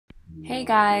Hey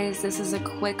guys, this is a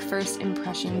quick first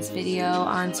impressions video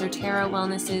on Surterra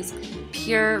Wellness's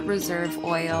Pure Reserve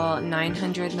Oil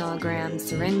 900 milligram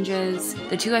syringes.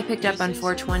 The two I picked up on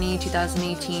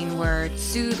 4/20/2018 were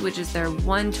Soothe, which is their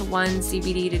 1:1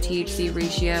 CBD to THC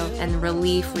ratio, and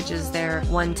Relief, which is their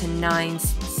 1:9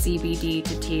 CBD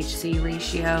to THC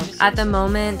ratio. At the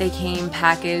moment, they came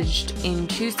packaged in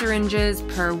 2 syringes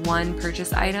per 1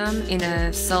 purchase item in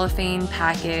a cellophane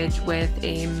package with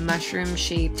a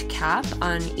mushroom-shaped cap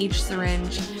on each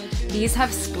syringe. These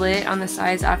have split on the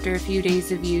sides after a few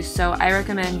days of use, so I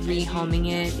recommend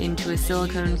rehoming it into a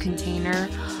silicone container.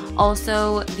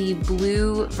 Also, the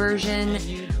blue version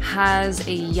has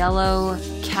a yellow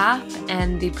cap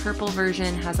and the purple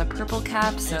version has a purple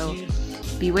cap, so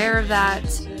beware of that.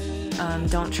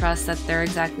 Don't trust that they're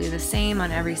exactly the same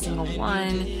on every single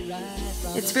one.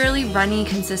 It's fairly runny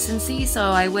consistency,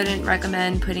 so I wouldn't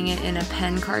recommend putting it in a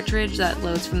pen cartridge that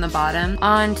loads from the bottom.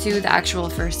 On to the actual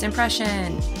first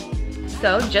impression.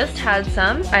 So just had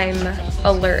some. I'm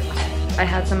alert. I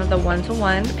had some of the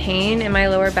 1:1. Pain in my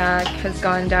lower back has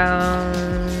gone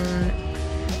down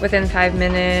within 5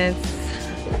 minutes,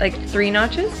 like 3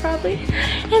 notches probably.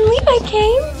 And Levi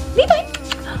came. Levi!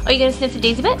 Are you gonna sniff the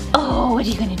daisy bit? Oh, what are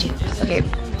you gonna do? Okay,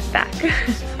 back.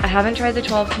 I haven't tried the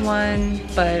 12:1,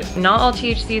 but not all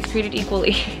THC is treated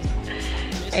equally.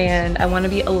 And I want to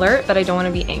be alert, but I don't want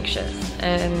to be anxious.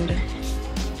 And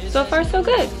so far, so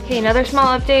good. Okay, another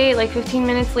small update, like 15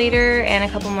 minutes later and a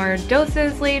couple more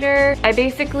doses later.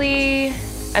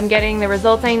 I'm getting the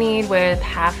results I need with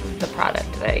half of the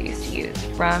product that I used to use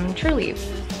from Trulieve.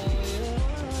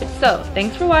 So,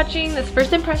 thanks for watching this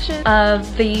first impression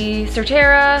of the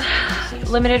Surterra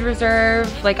limited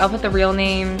reserve. Like, I'll put the real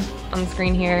name on the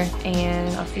screen here,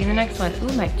 and I'll see you in the next one.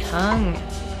 Ooh, my tongue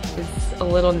is a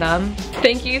little numb.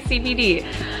 Thank you, CBD.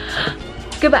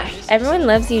 Goodbye. Everyone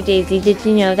loves you, Daisy. Did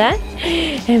you know that?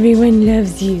 Everyone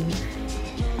loves you.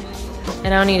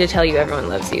 And I don't need to tell you everyone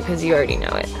loves you, because you already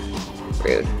know it.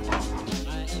 Rude.